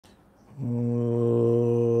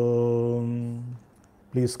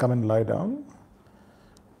Please come and lie down.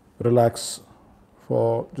 Relax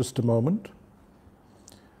for just a moment.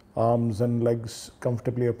 Arms and legs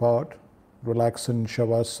comfortably apart. Relax in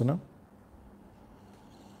Shavasana.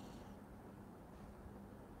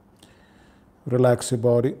 Relax your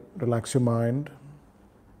body, relax your mind.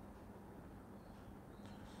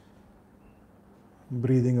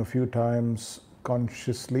 Breathing a few times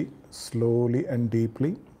consciously, slowly and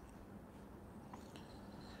deeply.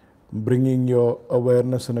 Bringing your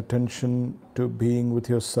awareness and attention to being with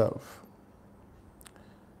yourself.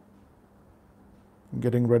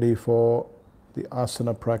 Getting ready for the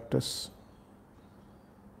asana practice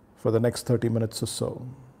for the next 30 minutes or so.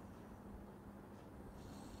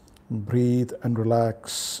 Breathe and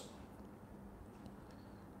relax.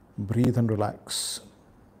 Breathe and relax.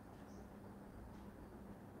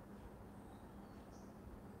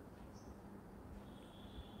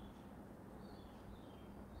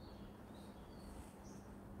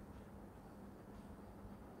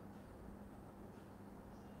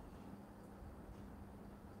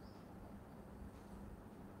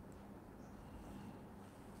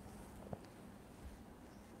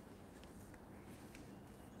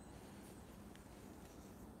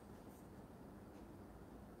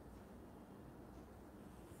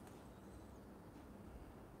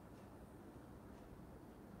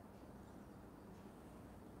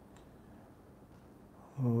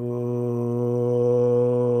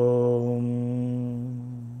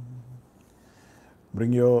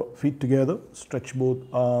 Bring your feet together, stretch both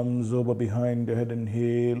arms over behind your head,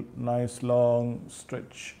 inhale, nice long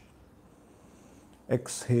stretch.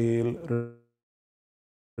 Exhale,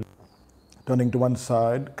 turning to one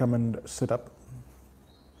side, come and sit up.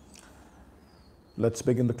 Let's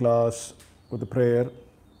begin the class with a prayer.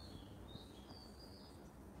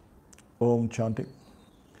 Om chanting.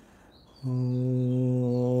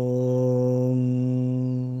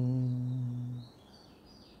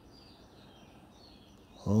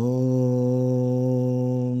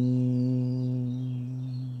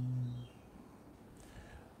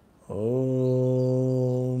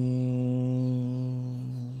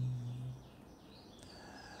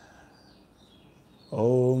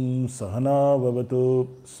 Sahana vavatu,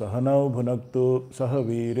 sahanau bhunaktu,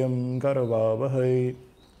 sahaviryam karavavahai,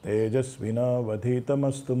 tejasvina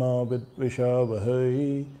vadhitamastu ma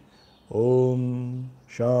vidvishavahai. Om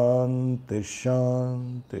Shanti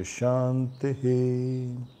Shanti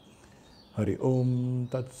Shanti. Hari Om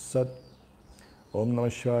Tat Sat. Om Namah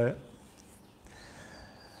Shivaya.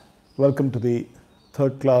 Welcome to the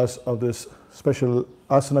third class of this special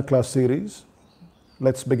asana class series.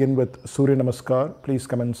 Let's begin with Surya Namaskar. Please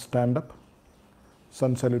come and stand up.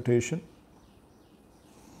 Sun salutation.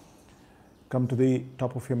 Come to the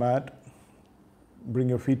top of your mat. Bring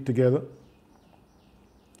your feet together.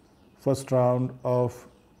 First round of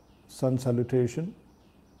sun salutation.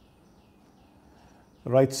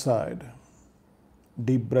 Right side.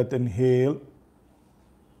 Deep breath, inhale.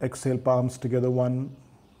 Exhale, palms together. 1,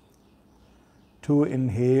 2,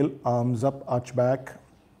 inhale, arms up, arch back.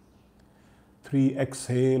 3,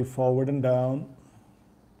 exhale, forward and down.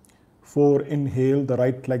 4, inhale, the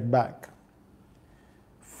right leg back.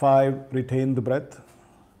 5, retain the breath.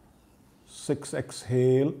 6,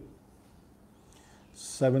 exhale.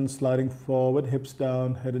 7, sliding forward, hips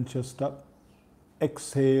down, head and chest up.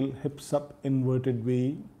 Exhale, hips up, inverted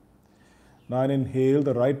V. 9, inhale,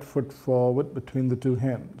 the right foot forward between the two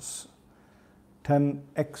hands. 10,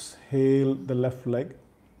 exhale, the left leg.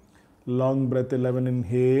 Long breath, 11,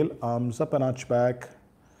 inhale, arms up and arch back.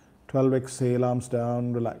 12, exhale, arms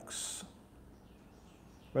down, relax.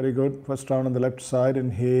 Very good. First round on the left side,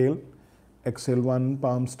 inhale, exhale, 1,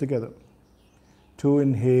 palms together. 2,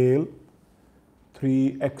 inhale.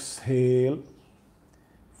 3, exhale.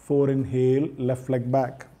 4, inhale, left leg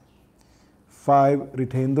back. 5,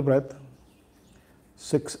 retain the breath.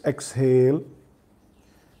 6, exhale.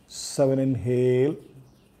 7, inhale.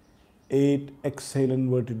 8, exhale,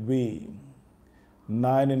 inverted V.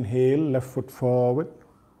 9, inhale, left foot forward.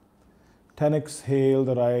 10, exhale,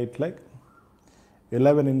 the right leg.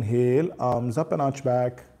 11, inhale, arms up and arch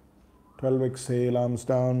back. 12, exhale, arms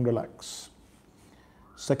down, relax.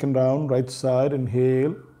 Second round, right side,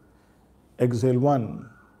 inhale, exhale, 1,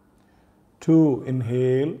 2,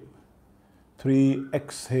 inhale, 3,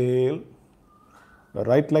 exhale, the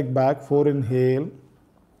right leg back, 4, inhale,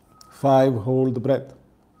 5, hold the breath,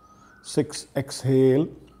 6, exhale,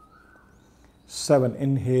 7,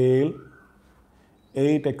 inhale,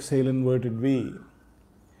 8, exhale, inverted V,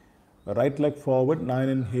 the right leg forward, 9,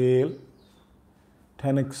 inhale,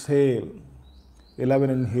 10, exhale, 11,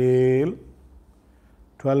 inhale,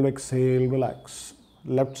 12, exhale, relax.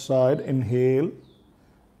 Left side, inhale,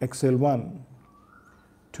 exhale 1,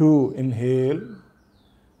 2, inhale,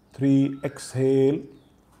 3, exhale,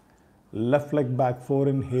 left leg back, 4,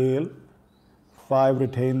 inhale, 5,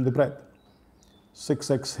 retain the breath,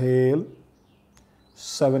 6, exhale,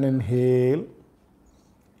 7, inhale,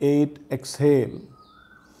 8, exhale,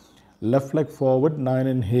 left leg forward, 9,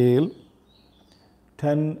 inhale,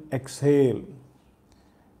 10, exhale,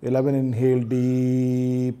 11, inhale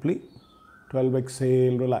deeply, 12,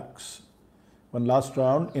 exhale, relax. One last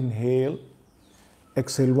round, inhale,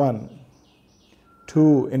 exhale 1,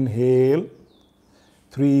 2, inhale,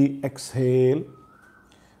 3, exhale,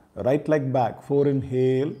 right leg back, 4,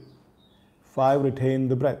 inhale, 5, retain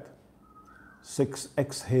the breath, 6,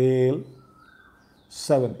 exhale,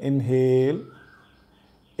 7, inhale,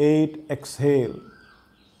 8, exhale,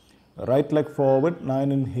 right leg forward,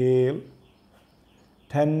 9, inhale,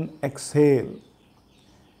 10, exhale,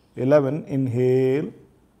 11, inhale,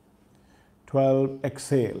 12,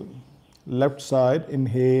 exhale. Left side,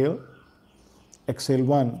 inhale, exhale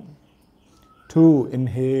 1, 2,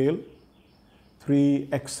 inhale, 3,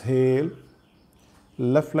 exhale,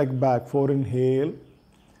 left leg back, 4, inhale,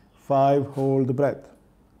 5, hold the breath,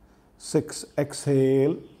 6,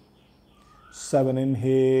 exhale, 7,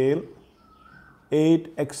 inhale,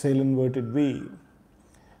 8, exhale, inverted V,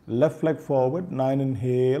 left leg forward, 9,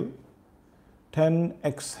 inhale, 10,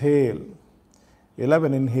 exhale,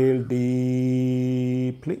 11, inhale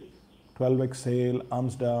deeply, 12, exhale,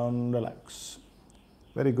 arms down, relax.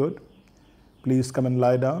 Very good. Please come and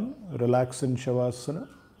lie down, relax in Shavasana.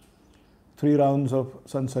 3 rounds of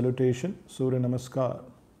sun salutation, Surya Namaskar.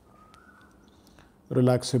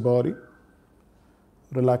 Relax your body,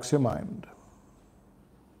 relax your mind.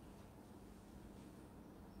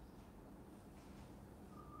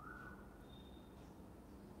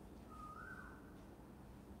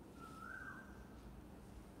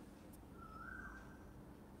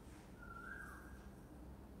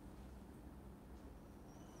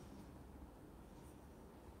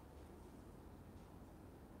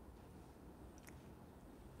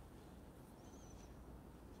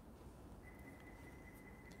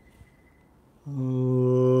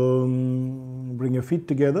 Bring your feet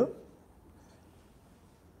together.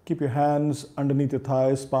 Keep your hands underneath your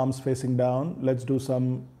thighs, palms facing down. Let's do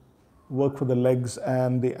some work for the legs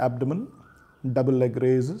and the abdomen. Double leg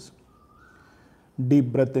raises. Deep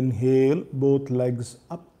breath, inhale, both legs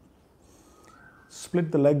up.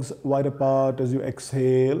 Split the legs wide apart as you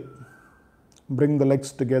exhale. Bring the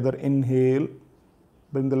legs together, inhale.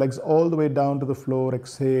 Bring the legs all the way down to the floor,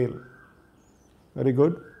 exhale. Very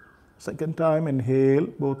good. Second time, inhale,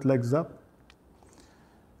 both legs up.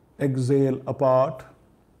 Exhale, apart.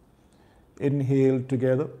 Inhale,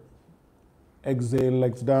 together. Exhale,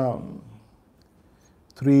 legs down.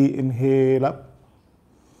 3, inhale, up.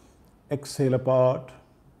 Exhale, apart.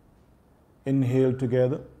 Inhale,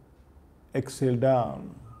 together. Exhale,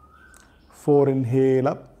 down. 4, inhale,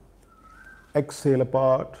 up. Exhale,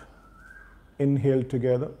 apart. Inhale,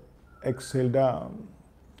 together. Exhale, down.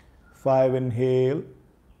 5, inhale.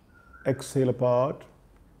 Exhale, apart.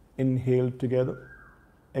 Inhale, together.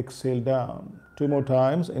 Exhale, down. 2 more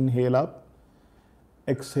times. Inhale, up.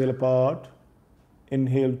 Exhale, apart.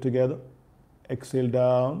 Inhale, together. Exhale,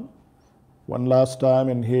 down. One last time.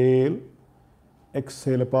 Inhale.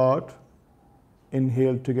 Exhale, apart.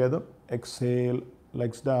 Inhale, together. Exhale,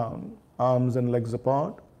 legs down. Arms and legs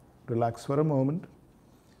apart. Relax for a moment.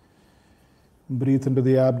 Breathe into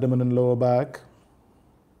the abdomen and lower back.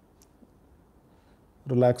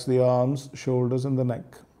 Relax the arms, shoulders, and the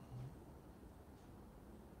neck.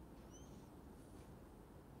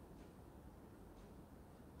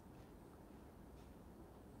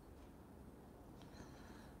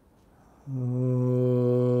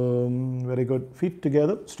 Very good. Feet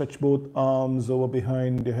together. Stretch both arms over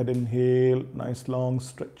behind your head. Inhale. Nice long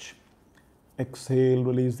stretch. Exhale.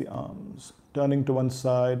 Release the arms. Turning to one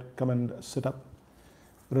side. Come and sit up.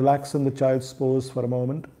 Relax in the child's pose for a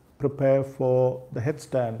moment. Prepare for the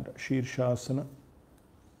headstand, Shirshasana.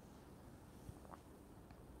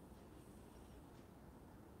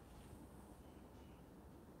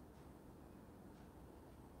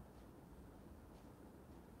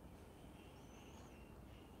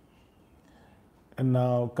 And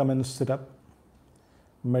now come and sit up.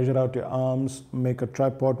 Measure out your arms. Make a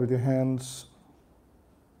tripod with your hands.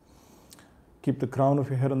 Keep the crown of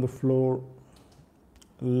your head on the floor.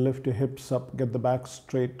 Lift your hips up. Get the back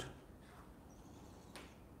straight.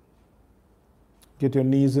 Get your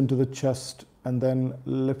knees into the chest and then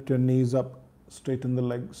lift your knees up. Straighten the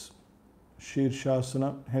legs.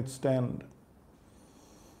 Shirshasana, headstand.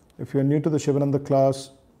 If you're new to the Sivananda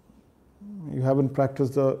class, you haven't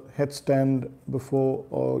practiced the headstand before,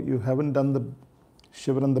 or you haven't done the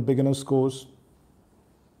Sivananda beginner's course,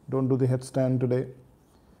 don't do the headstand today.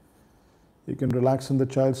 You can relax in the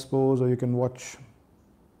child's pose, or you can watch.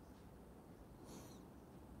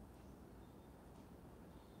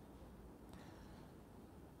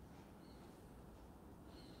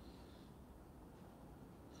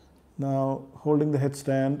 Now, holding the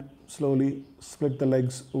headstand, slowly split the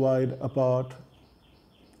legs wide apart.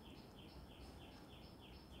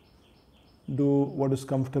 Do what is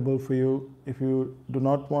comfortable for you. If you do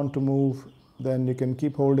not want to move, then you can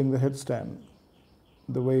keep holding the headstand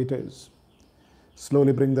the way it is.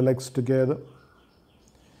 Slowly bring the legs together.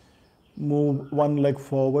 Move one leg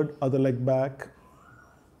forward, other leg back.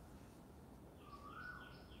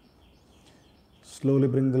 Slowly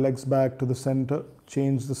bring the legs back to the center.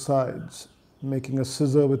 Change the sides, making a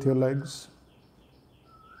scissor with your legs.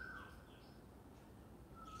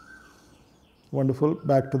 Wonderful.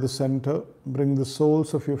 Back to the center. Bring the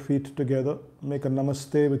soles of your feet together. Make a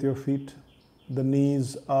namaste with your feet. The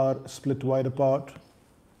knees are split wide apart.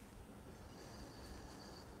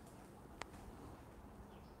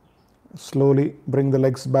 Slowly bring the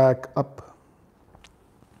legs back up.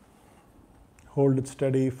 Hold it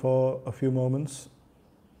steady for a few moments.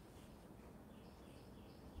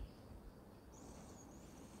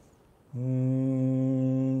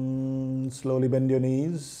 Slowly bend your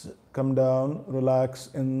knees, come down, relax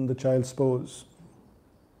in the child's pose.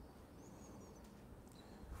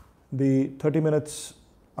 The 30 minutes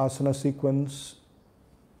asana sequence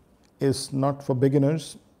is not for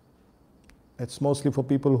beginners. It's mostly for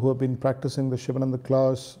people who have been practicing the Sivananda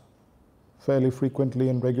class fairly frequently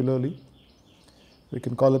and regularly. We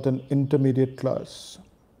can call it an intermediate class.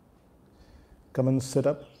 Come and sit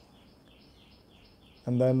up.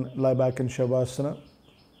 And then lie back in Shavasana,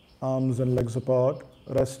 arms and legs apart,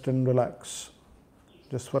 rest and relax,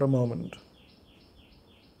 just for a moment.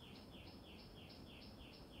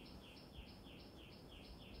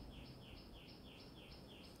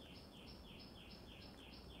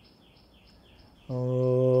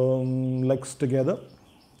 Legs together.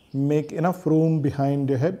 Make enough room behind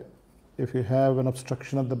your head. If you have an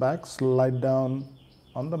obstruction at the back, slide down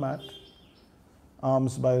on the mat.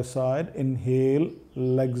 Arms by your side, inhale,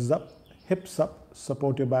 legs up, hips up,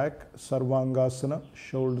 support your back, Sarvangasana,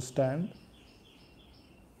 shoulder stand.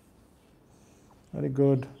 Very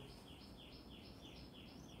good.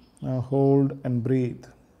 Now hold and breathe.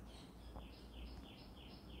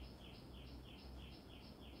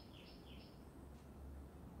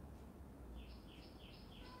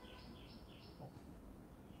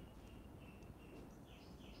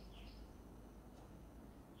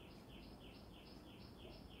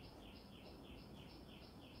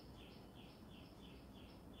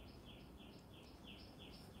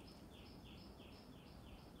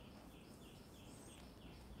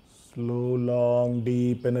 Slow, long,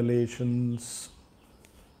 deep inhalations.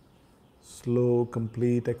 Slow,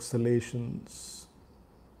 complete exhalations.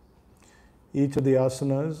 Each of the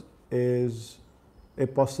asanas is a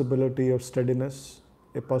possibility of steadiness,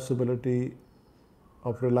 a possibility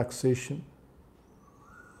of relaxation,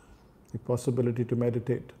 a possibility to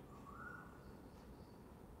meditate.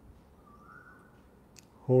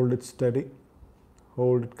 Hold it steady,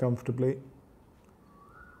 hold it comfortably,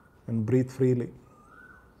 and breathe freely.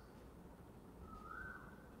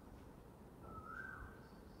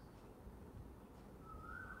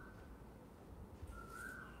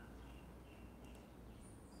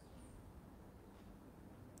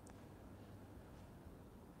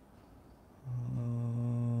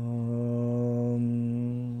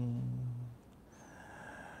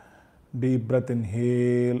 Deep breath,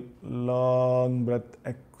 inhale, long breath,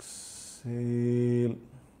 exhale.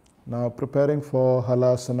 Now preparing for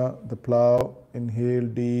halasana, the plow. Inhale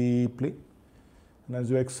deeply. And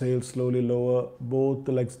as you exhale, slowly lower both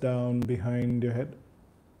the legs down behind your head.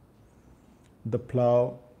 The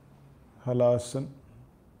plow, halasana.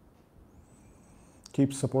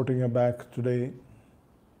 Keep supporting your back today,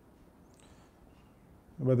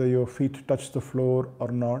 whether your feet touch the floor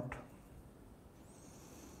or not.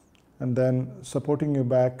 And then supporting your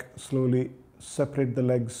back, slowly separate the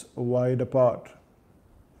legs wide apart.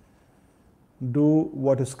 Do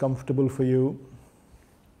what is comfortable for you.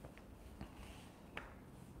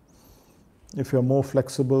 If you're more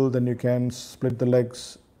flexible, then you can split the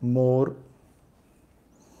legs more.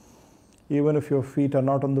 Even if your feet are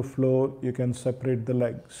not on the floor, you can separate the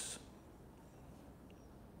legs.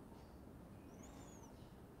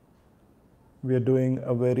 We are doing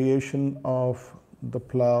a variation of the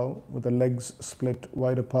plow with the legs split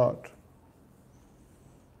wide apart.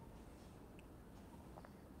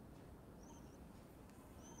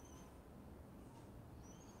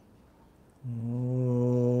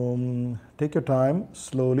 Take your time,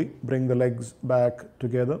 slowly bring the legs back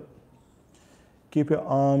together. Keep your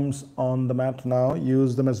arms on the mat now,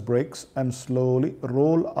 use them as brakes, and slowly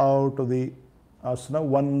roll out of the asana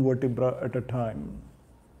one vertebra at a time.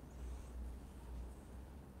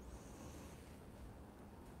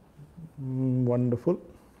 Wonderful.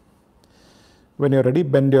 When you're ready,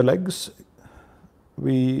 bend your legs.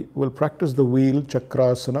 We will practice the wheel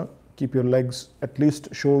chakrasana. Keep your legs at least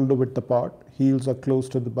shoulder width apart. Heels are close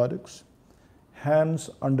to the buttocks. Hands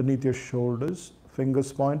underneath your shoulders.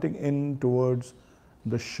 Fingers pointing in towards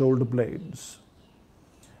the shoulder blades.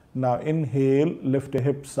 Now inhale, lift your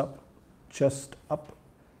hips up, chest up,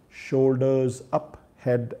 shoulders up,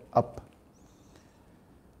 head up.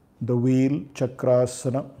 The wheel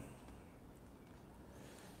chakrasana.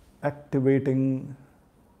 Activating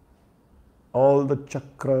all the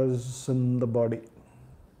chakras in the body.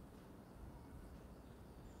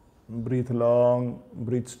 Breathe long,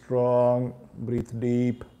 breathe strong, breathe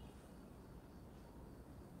deep.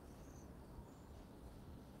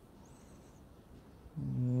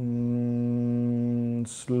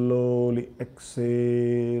 Slowly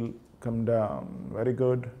exhale, come down. Very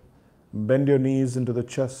good. Bend your knees into the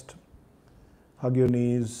chest. Hug your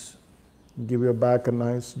knees. Give your back a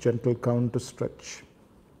nice gentle counter stretch.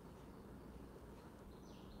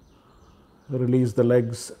 Release the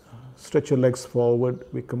legs. Stretch your legs forward.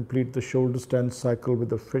 We complete the shoulder stand cycle with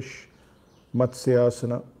the fish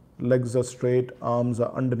Matsyasana. Legs are straight, arms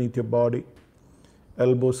are underneath your body.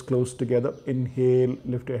 Elbows close together. Inhale,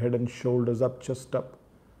 lift your head and shoulders up, chest up.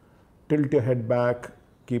 Tilt your head back.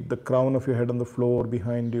 Keep the crown of your head on the floor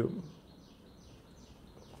behind you.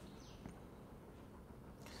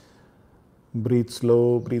 Breathe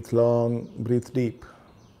slow, breathe long, breathe deep.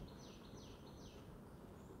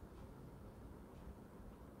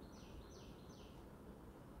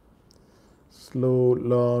 Slow,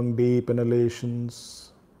 long, deep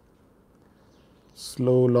inhalations.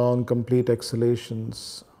 Slow, long, complete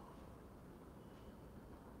exhalations.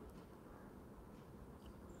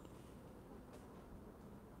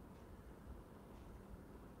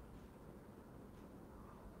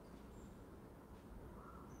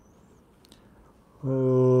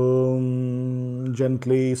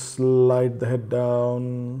 Gently slide the head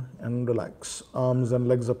down and relax. Arms and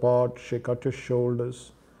legs apart, shake out your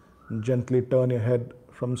shoulders. Gently turn your head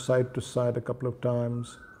from side to side a couple of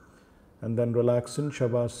times and then relax in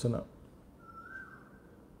Shavasana.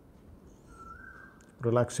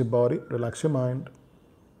 Relax your body, relax your mind.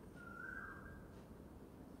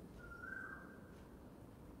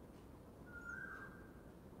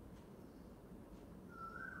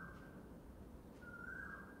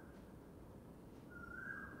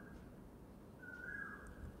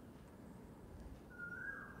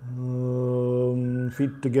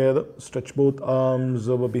 Feet together, stretch both arms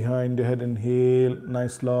over behind your head. Inhale,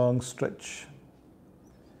 nice long stretch.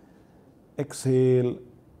 Exhale,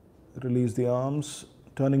 release the arms.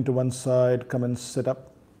 Turning to one side, come and sit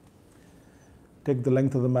up. Take the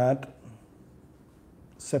length of the mat.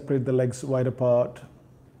 Separate the legs wide apart.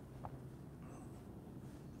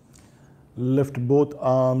 Lift both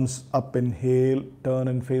arms up, inhale. Turn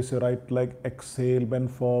and face your right leg. Exhale, bend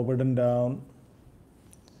forward and down.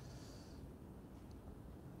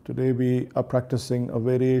 Today we are practicing a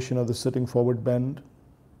variation of the sitting forward bend,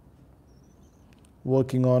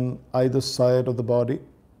 working on either side of the body.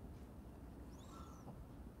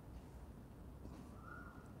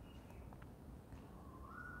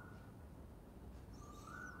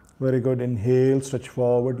 Very good. Inhale, stretch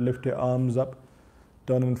forward, lift your arms up,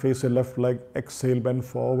 turn and face your left leg. Exhale, bend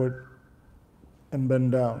forward and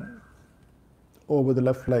bend down over the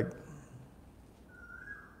left leg.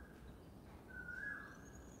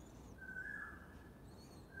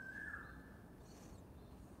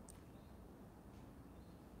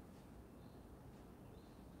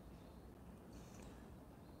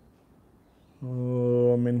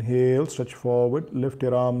 Inhale, stretch forward, lift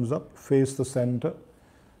your arms up, face the center,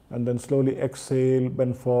 and then slowly exhale,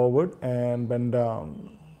 bend forward and bend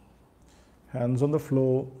down. Hands on the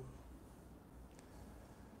floor.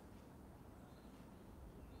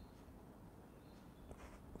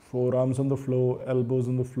 Forearms on the floor, elbows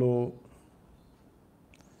on the floor.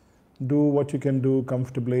 Do what you can do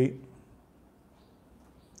comfortably.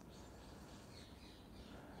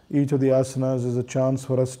 Each of the asanas is a chance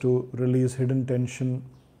for us to release hidden tension,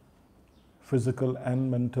 physical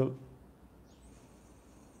and mental.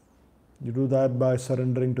 You do that by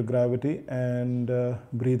surrendering to gravity and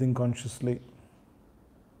breathing consciously.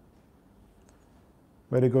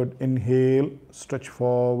 Very good. Inhale, stretch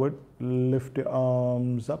forward, lift your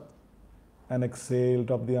arms up, and exhale,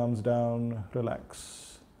 drop the arms down,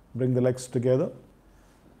 relax. Bring the legs together.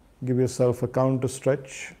 Give yourself a counter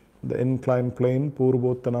stretch. The inclined plane,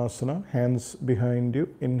 Purvottanasana, hands behind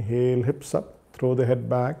you. Inhale, hips up, throw the head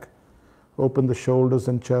back, open the shoulders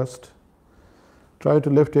and chest. Try to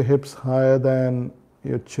lift your hips higher than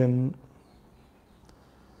your chin.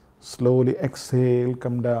 Slowly exhale,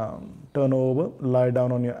 come down. Turn over, lie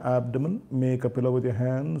down on your abdomen, make a pillow with your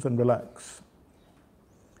hands and relax.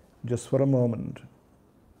 Just for a moment.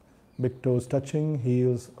 Big toes touching,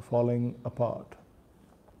 heels falling apart.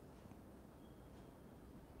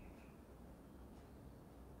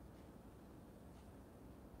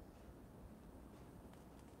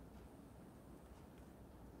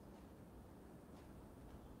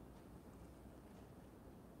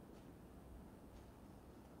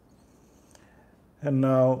 And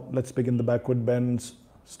now let's begin the backward bends,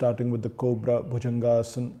 starting with the Cobra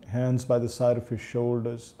Bhujangasana. Hands by the side of your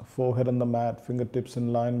shoulders, forehead on the mat, fingertips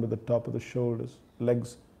in line with the top of the shoulders,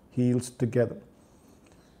 legs, heels together.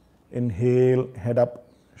 Inhale, head up,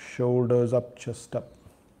 shoulders up, chest up.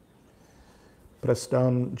 Press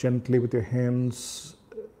down gently with your hands,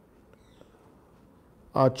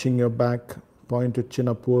 arching your back, point your chin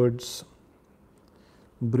upwards.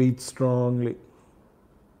 Breathe strongly.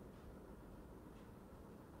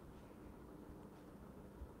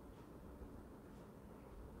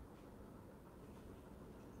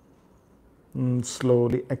 And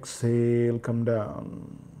slowly exhale, come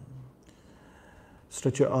down.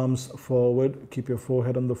 Stretch your arms forward, keep your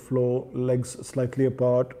forehead on the floor, legs slightly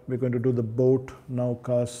apart. We're going to do the boat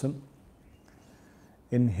Naukasana.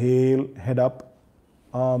 Inhale, head up,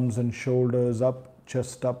 arms and shoulders up,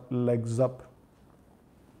 chest up, legs up.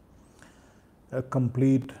 A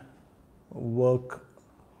complete work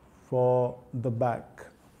for the back.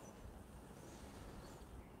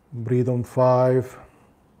 Breathe on 5.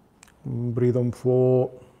 Breathe on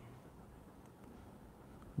 4.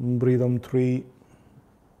 Breathe on 3.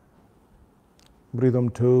 Breathe on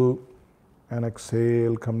 2. And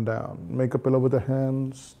exhale, come down. Make a pillow with the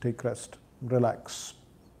hands. Take rest. Relax.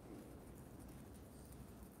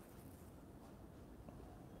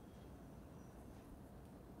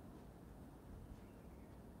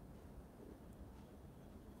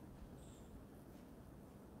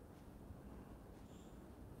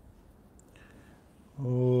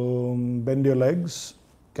 Bend your legs,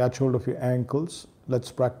 catch hold of your ankles.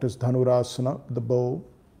 Let's practice Dhanurasana, the bow.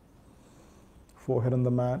 Forehead on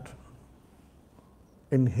the mat.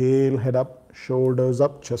 Inhale, head up, shoulders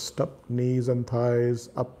up, chest up, knees and thighs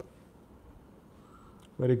up.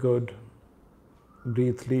 Very good.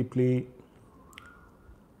 Breathe deeply.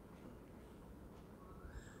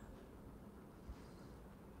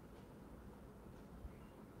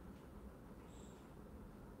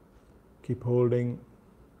 Keep holding.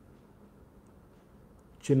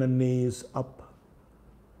 Chin and knees up.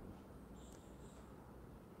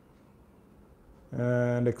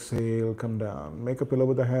 And exhale, come down. Make a pillow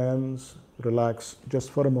with the hands. Relax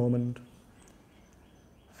just for a moment.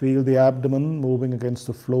 Feel the abdomen moving against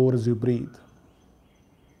the floor as you breathe.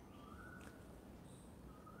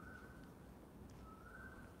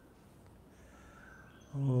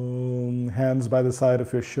 Hands by the side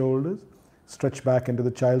of your shoulders. Stretch back into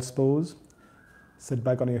the child's pose. Sit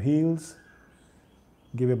back on your heels.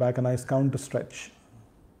 Give your back a nice counter stretch.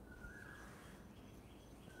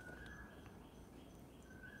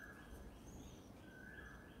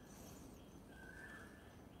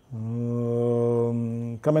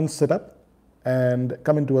 Come and sit up and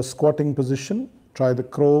come into a squatting position. Try the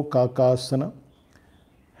crow kakasana.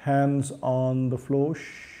 Hands on the floor,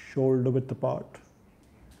 shoulder width apart.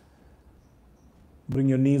 Bring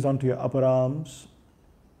your knees onto your upper arms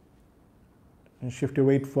and shift your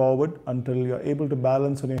weight forward until you're able to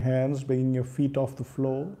balance on your hands, bringing your feet off the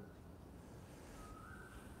floor.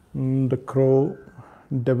 The crow,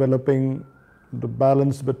 developing the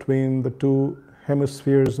balance between the two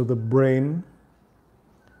hemispheres of the brain,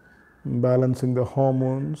 balancing the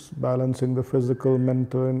hormones, balancing the physical,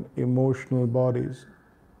 mental, and emotional bodies.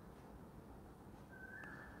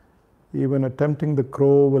 Even attempting the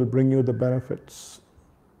crow will bring you the benefits.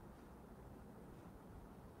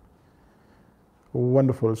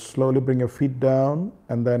 Wonderful. Slowly bring your feet down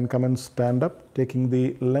and then come and stand up, taking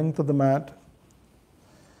the length of the mat.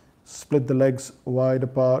 Split the legs wide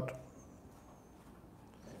apart.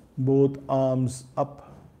 Both arms up.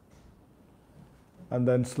 And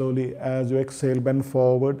then slowly, as you exhale, bend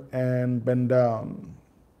forward and bend down.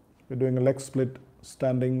 You're doing a leg split,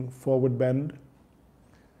 standing forward bend.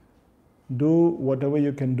 Do whatever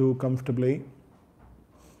you can do comfortably.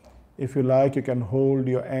 If you like, you can hold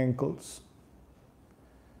your ankles.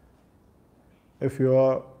 If you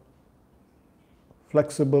are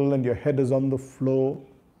flexible and your head is on the floor,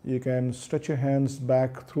 you can stretch your hands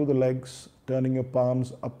back through the legs, turning your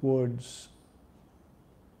palms upwards.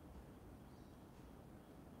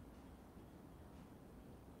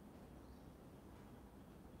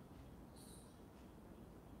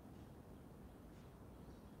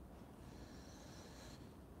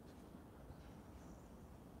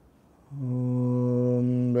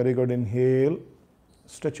 Very good. Inhale.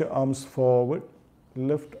 Stretch your arms forward.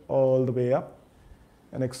 Lift all the way up.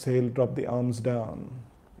 And exhale, drop the arms down.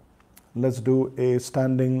 Let's do a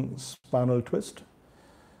standing spinal twist.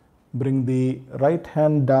 Bring the right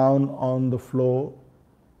hand down on the floor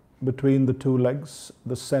between the two legs,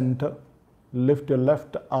 the center. Lift your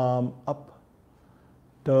left arm up.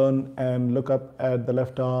 Turn and look up at the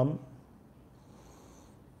left arm.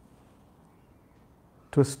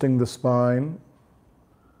 Twisting the spine.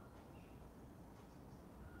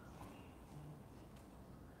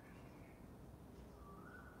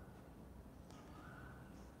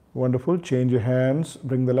 Wonderful. Change your hands.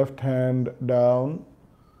 Bring the left hand down.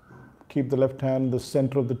 Keep the left hand the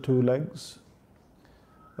center of the two legs.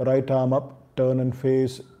 Right arm up. Turn and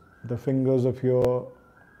face the fingers of your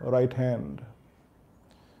right hand.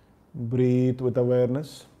 Breathe with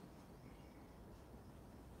awareness.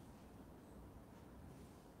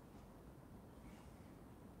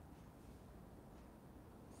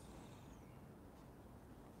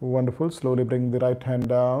 Wonderful. Slowly bring the right hand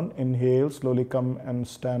down. Inhale. Slowly come and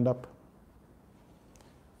stand up.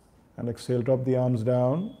 And exhale. Drop the arms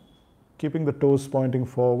down. Keeping the toes pointing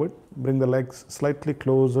forward. Bring the legs slightly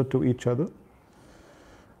closer to each other.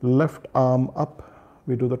 Left arm up.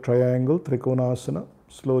 We do the triangle, Trikonasana.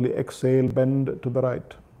 Slowly exhale. Bend to the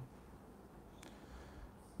right.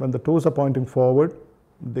 When the toes are pointing forward,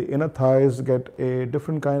 the inner thighs get a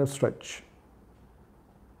different kind of stretch.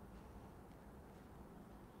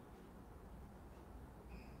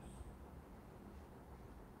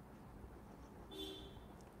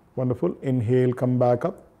 Wonderful. Inhale, come back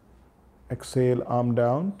up. Exhale, arm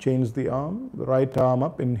down. Change the arm. Right arm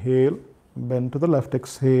up. Inhale. Bend to the left.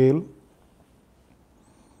 Exhale.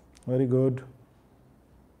 Very good.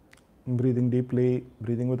 Breathing deeply.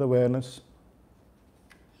 Breathing with awareness.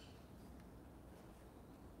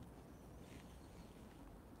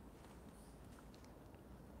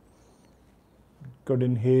 Good.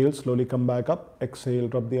 Inhale. Slowly come back up. Exhale.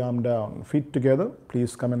 Drop the arm down. Feet together.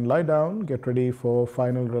 Please come and lie down. Get ready for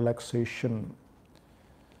final relaxation.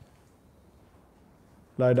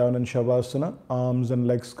 Lie down in Shavasana. Arms and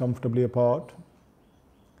legs comfortably apart.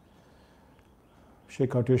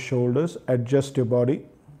 Shake out your shoulders. Adjust your body.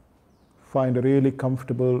 Find a really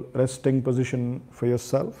comfortable resting position for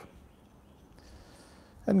yourself.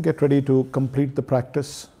 And get ready to complete the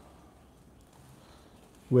practice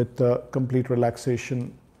with complete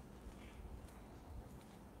relaxation.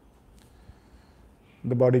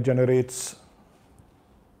 The body generates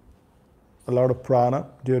a lot of prana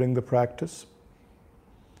during the practice,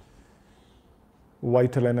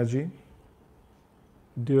 vital energy.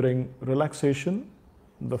 During relaxation,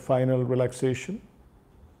 the final relaxation,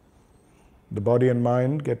 the body and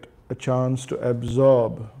mind get a chance to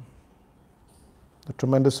absorb the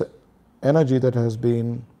tremendous energy that has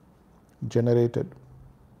been generated.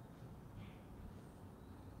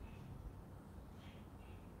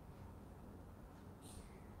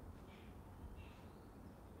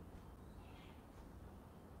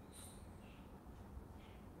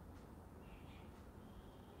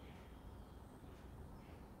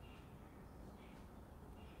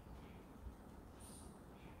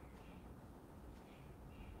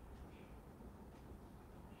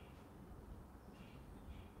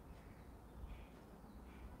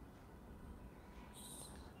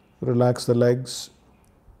 Relax the legs,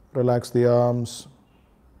 relax the arms,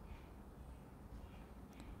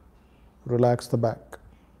 relax the back.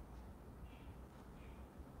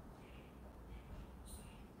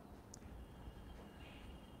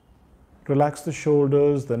 Relax the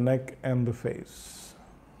shoulders, the neck, and the face.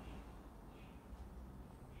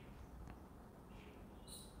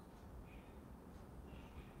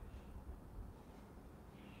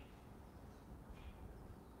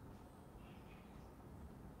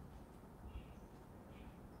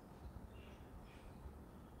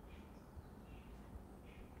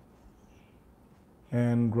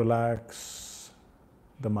 And relax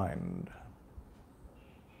the mind.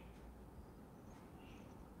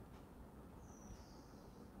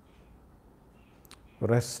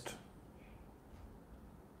 Rest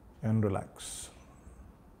and relax.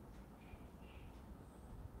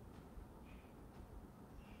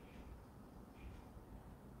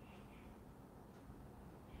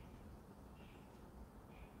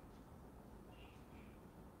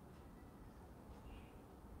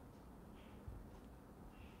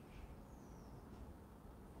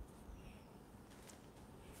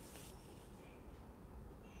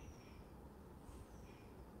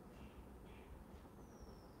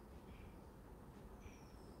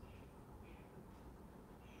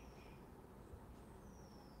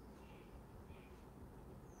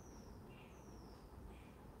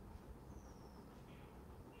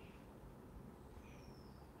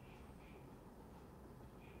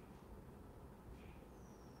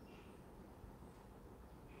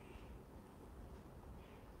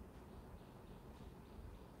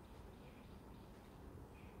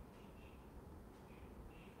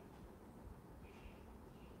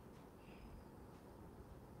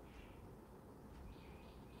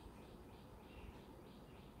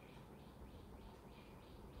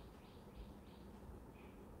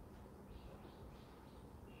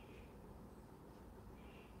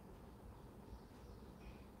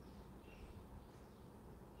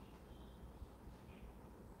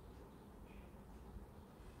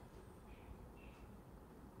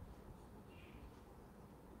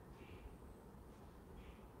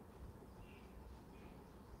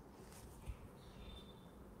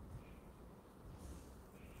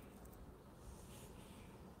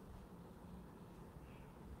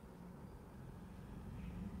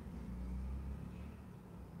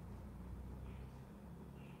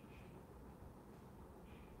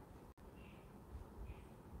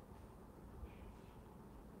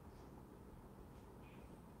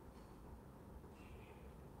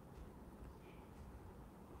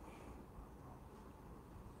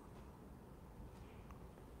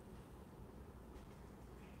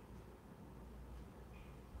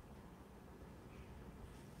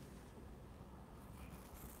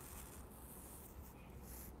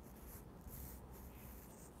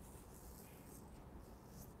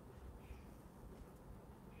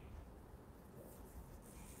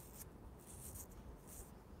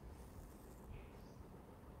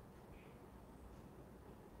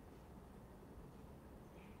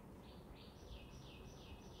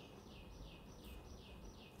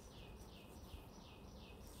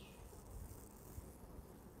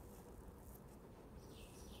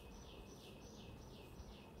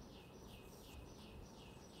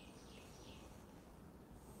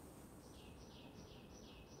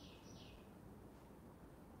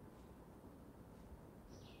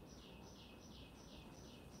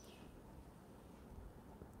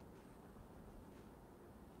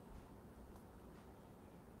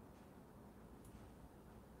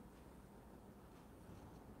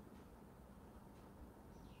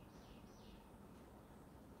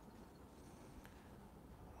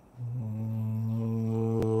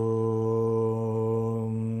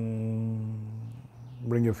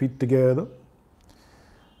 Bring your feet together.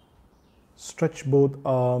 Stretch both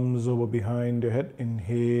arms over behind your head.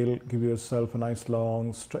 Inhale, give yourself a nice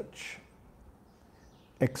long stretch.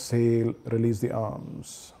 Exhale, release the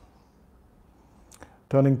arms.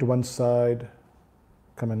 Turning to one side,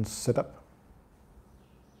 come and sit up.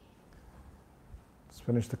 Let's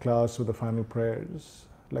finish the class with the final prayers.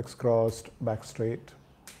 Legs crossed, back straight.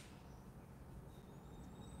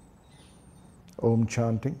 Om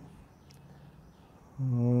chanting.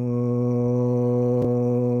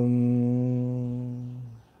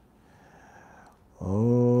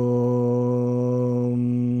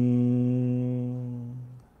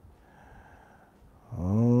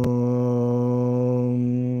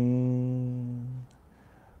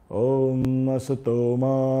 Asato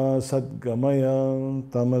ma sadgamaya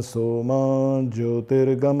tamaso ma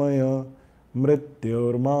jyotirgamaya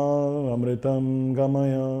mrityor ma amritam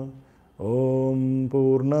gamaya. Om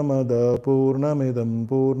Purnamada Purnamidam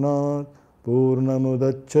Purnat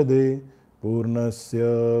Purnamudachyate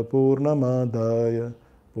Purnasya Purnamadaya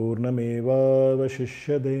Purnameva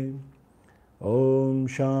Vashishyate. Om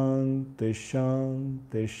Shanti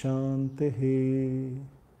Shanti Shanti.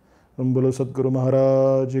 Om Bolo Sadguru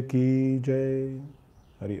Maharaj Ki Jai.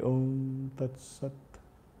 Hari Om Tat Sat.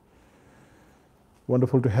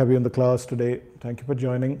 Wonderful to have you in the class today. Thank you for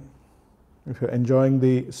joining. If you're enjoying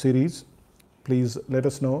the series, please let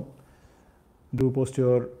us know. Do post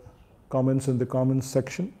your comments in the comments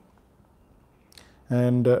section.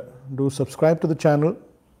 And do subscribe to the channel.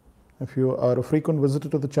 If you are a frequent visitor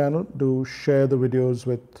to the channel, do share the videos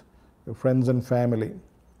with your friends and family.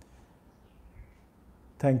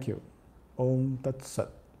 Thank you. Om Tat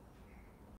Sat.